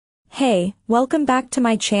Hey, welcome back to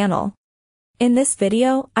my channel. In this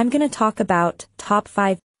video, I'm gonna talk about top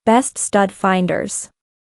 5 best stud finders.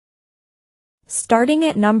 Starting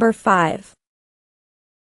at number 5.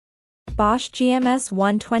 Bosch GMS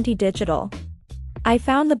 120 Digital. I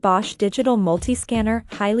found the Bosch Digital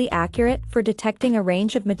MultiScanner highly accurate for detecting a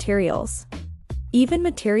range of materials, even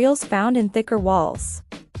materials found in thicker walls.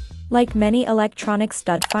 Like many electronic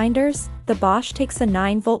stud finders, the Bosch takes a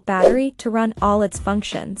 9-volt battery to run all its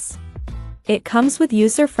functions. It comes with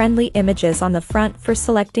user-friendly images on the front for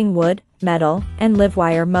selecting wood, metal, and live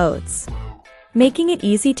wire modes, making it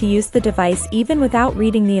easy to use the device even without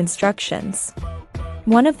reading the instructions.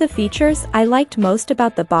 One of the features I liked most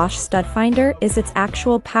about the Bosch stud finder is its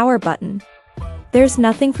actual power button. There's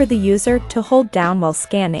nothing for the user to hold down while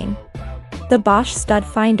scanning. The Bosch stud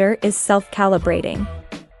finder is self-calibrating.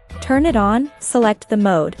 Turn it on, select the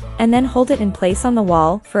mode, and then hold it in place on the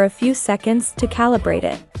wall for a few seconds to calibrate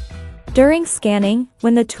it. During scanning,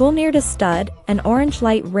 when the tool neared a stud, an orange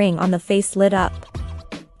light ring on the face lit up.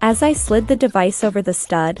 As I slid the device over the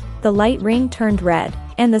stud, the light ring turned red,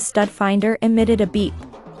 and the stud finder emitted a beep.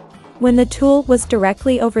 When the tool was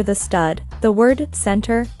directly over the stud, the word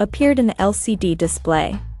 "Center" appeared in the LCD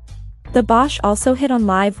display. The Bosch also hit on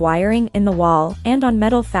live wiring in the wall and on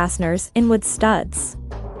metal fasteners in wood studs.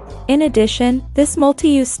 In addition, this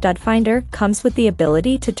multi-use stud finder comes with the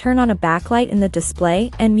ability to turn on a backlight in the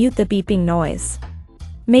display and mute the beeping noise,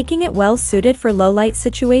 making it well suited for low-light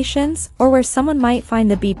situations or where someone might find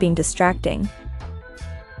the beeping distracting.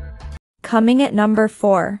 Coming at number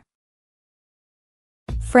 4.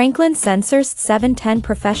 Franklin Sensors 710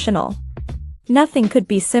 Professional. Nothing could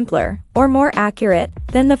be simpler or more accurate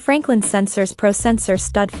than the Franklin Sensors Pro Sensor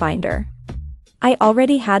Stud Finder. I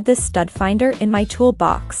already had this stud finder in my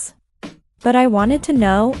toolbox, but I wanted to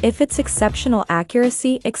know if its exceptional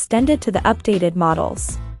accuracy extended to the updated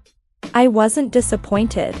models. I wasn't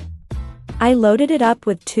disappointed. I loaded it up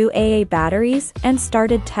with 2 AA batteries and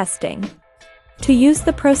started testing. To use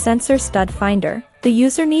the Pro Sensor Stud Finder, the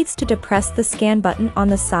user needs to depress the scan button on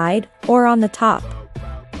the side or on the top,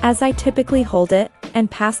 as I typically hold it, and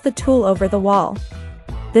pass the tool over the wall.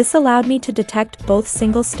 This allowed me to detect both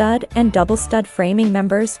single stud and double stud framing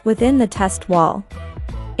members within the test wall.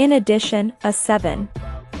 In addition, a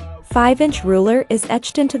 7.5-inch ruler is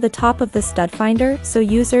etched into the top of the stud finder so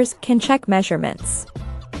users can check measurements.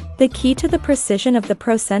 The key to the precision of the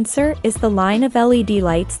Pro Sensor is the line of LED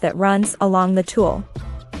lights that runs along the tool.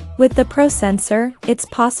 With the Pro Sensor, it's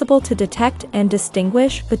possible to detect and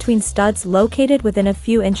distinguish between studs located within a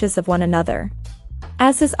few inches of one another,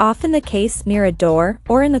 as is often the case near a door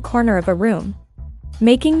or in the corner of a room,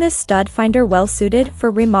 making this stud finder well suited for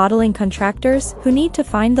remodeling contractors who need to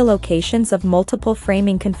find the locations of multiple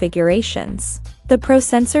framing configurations. The Pro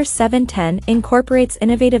Sensor 710 incorporates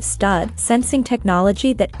innovative stud sensing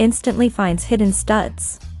technology that instantly finds hidden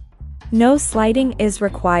studs. No sliding is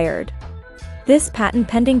required. This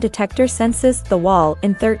patent-pending detector senses the wall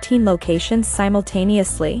in 13 locations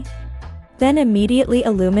simultaneously, then immediately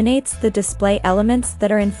illuminates the display elements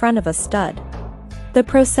that are in front of a stud. The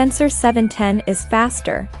Pro Sensor 710 is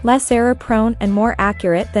faster, less error-prone and more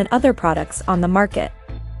accurate than other products on the market.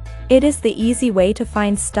 It is the easy way to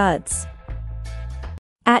find studs.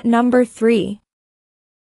 At number 3.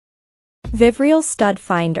 Vivreal Stud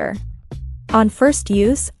Finder. On first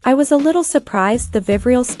use, I was a little surprised the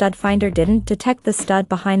Vivreal Stud Finder didn't detect the stud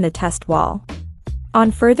behind the test wall. On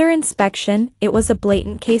further inspection, it was a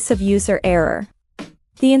blatant case of user error.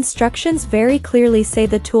 The instructions very clearly say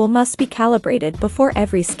the tool must be calibrated before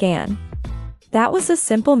every scan. That was a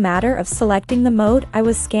simple matter of selecting the mode I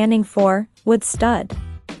was scanning for, wood stud,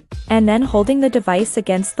 and then holding the device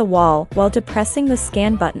against the wall while depressing the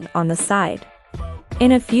scan button on the side.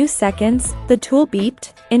 In a few seconds, the tool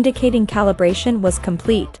beeped, indicating calibration was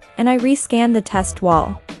complete, and I rescanned the test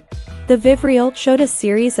wall. The Vivreal showed a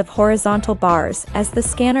series of horizontal bars as the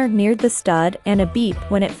scanner neared the stud and a beep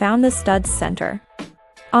when it found the stud's center.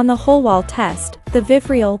 On the whole wall test, the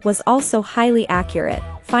Vivreal was also highly accurate,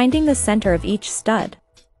 finding the center of each stud.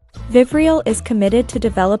 Vivreal is committed to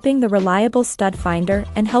developing the reliable stud finder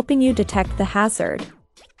and helping you detect the hazard.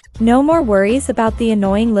 No more worries about the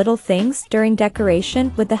annoying little things during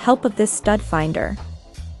decoration with the help of this stud finder.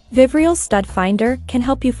 Vivreal Stud Finder can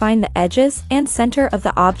help you find the edges and center of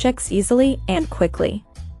the objects easily and quickly.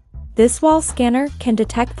 This wall scanner can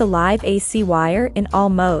detect the live AC wire in all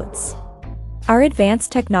modes. Our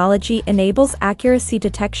advanced technology enables accuracy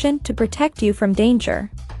detection to protect you from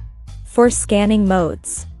danger. For scanning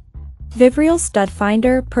modes, Vivreal Stud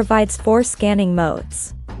Finder provides 4 scanning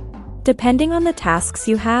modes. Depending on the tasks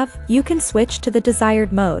you have, you can switch to the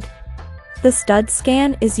desired mode. The stud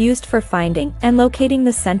scan is used for finding and locating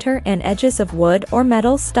the center and edges of wood or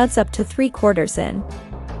metal studs up to 3/4 in.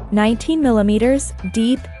 19 mm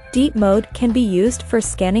deep mode can be used for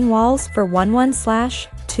scanning walls for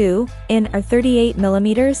 1/2 in or 38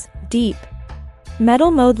 mm deep.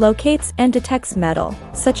 Metal mode locates and detects metal,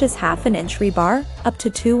 such as 1/2 inch rebar, up to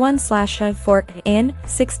 2/1/4 in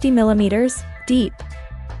 60 mm deep.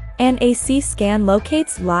 And AC scan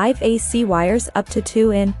locates live AC wires up to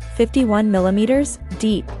 2 in 51 mm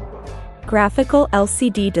deep. Graphical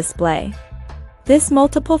LCD display. This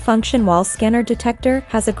multiple function wall scanner detector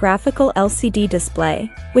has a graphical LCD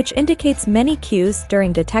display, which indicates many cues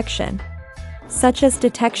during detection, such as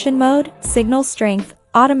detection mode, signal strength,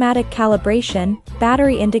 automatic calibration,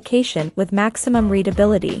 battery indication with maximum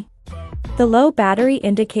readability. The low battery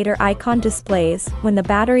indicator icon displays when the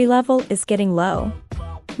battery level is getting low.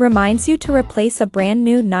 Reminds you to replace a brand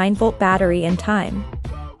new 9-volt battery in time.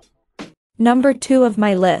 Number 2 of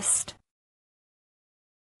my list.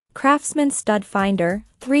 Craftsman Stud Finder,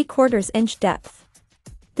 3/4 inch depth.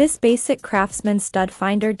 This basic Craftsman stud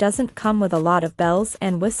finder doesn't come with a lot of bells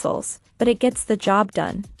and whistles, but it gets the job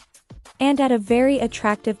done. And at a very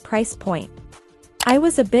attractive price point. I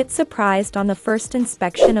was a bit surprised on the first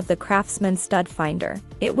inspection of the Craftsman stud finder.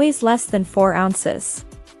 It weighs less than 4 ounces.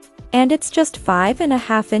 And it's just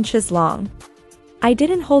 5.5 inches long. I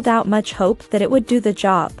didn't hold out much hope that it would do the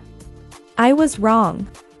job. I was wrong.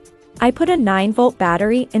 I put a 9-volt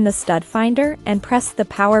battery in the stud finder and pressed the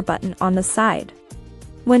power button on the side.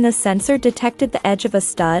 When the sensor detected the edge of a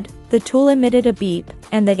stud, the tool emitted a beep,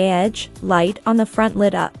 and the edge light on the front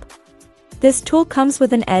lit up. This tool comes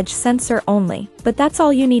with an edge sensor only, but that's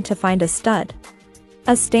all you need to find a stud.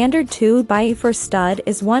 A standard 2x4 stud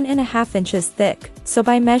is 1.5 inches thick, so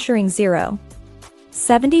by measuring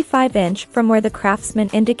 0.75 inch from where the Craftsman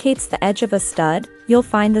indicates the edge of a stud, you'll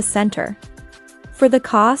find the center. For the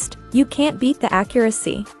cost, you can't beat the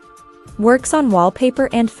accuracy. Works on wallpaper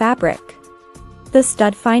and fabric. The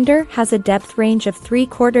stud finder has a depth range of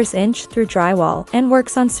 3/4 inch through drywall and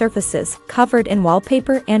works on surfaces covered in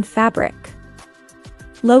wallpaper and fabric.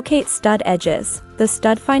 Locate stud edges. The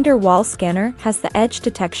stud finder wall scanner has the edge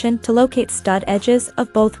detection to locate stud edges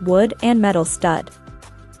of both wood and metal stud.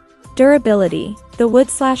 Durability. The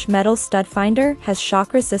wood/metal stud finder has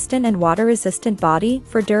shock-resistant and water-resistant body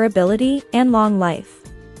for durability and long life.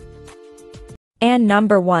 And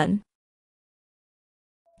number 1.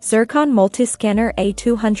 Zircon MultiScanner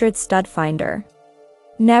A200 Stud Finder.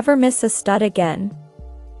 Never miss a stud again.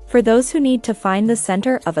 For those who need to find the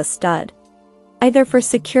center of a stud, either for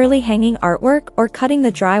securely hanging artwork or cutting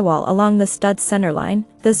the drywall along the stud centerline,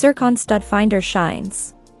 the Zircon Stud Finder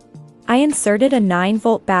shines. I inserted a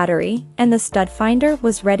 9-volt battery, and the stud finder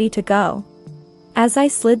was ready to go. As I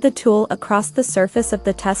slid the tool across the surface of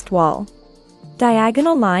the test wall,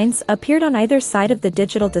 diagonal lines appeared on either side of the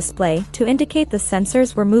digital display to indicate the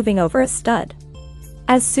sensors were moving over a stud.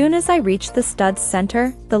 As soon as I reached the stud's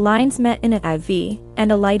center, the lines met in an IV,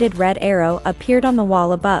 and a lighted red arrow appeared on the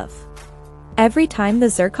wall above. Every time the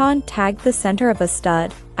Zircon tagged the center of a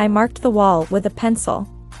stud, I marked the wall with a pencil.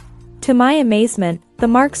 To my amazement, the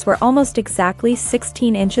marks were almost exactly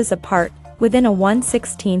 16 inches apart, within a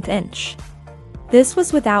 1/16 inch. This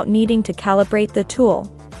was without needing to calibrate the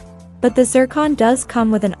tool. But the Zircon does come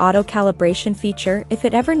with an auto-calibration feature if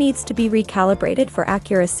it ever needs to be recalibrated for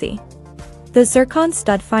accuracy. The Zircon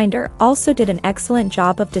stud finder also did an excellent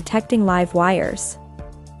job of detecting live wires.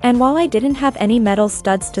 And while I didn't have any metal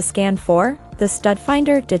studs to scan for, the stud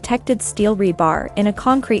finder detected steel rebar in a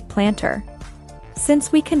concrete planter.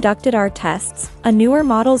 Since we conducted our tests, a newer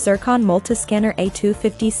model Zircon MultiScanner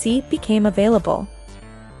A250C became available.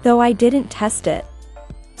 Though I didn't test it.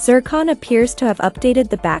 Zircon appears to have updated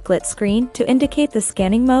the backlit screen to indicate the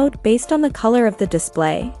scanning mode based on the color of the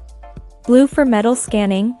display. Blue for metal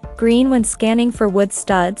scanning, green when scanning for wood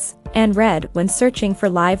studs, and red when searching for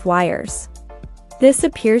live wires. This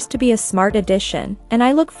appears to be a smart addition, and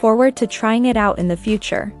I look forward to trying it out in the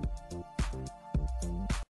future.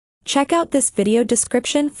 Check out this video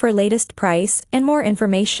description for latest price and more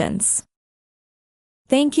informations.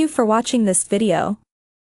 Thank you for watching this video.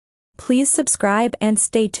 Please subscribe and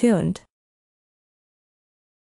stay tuned.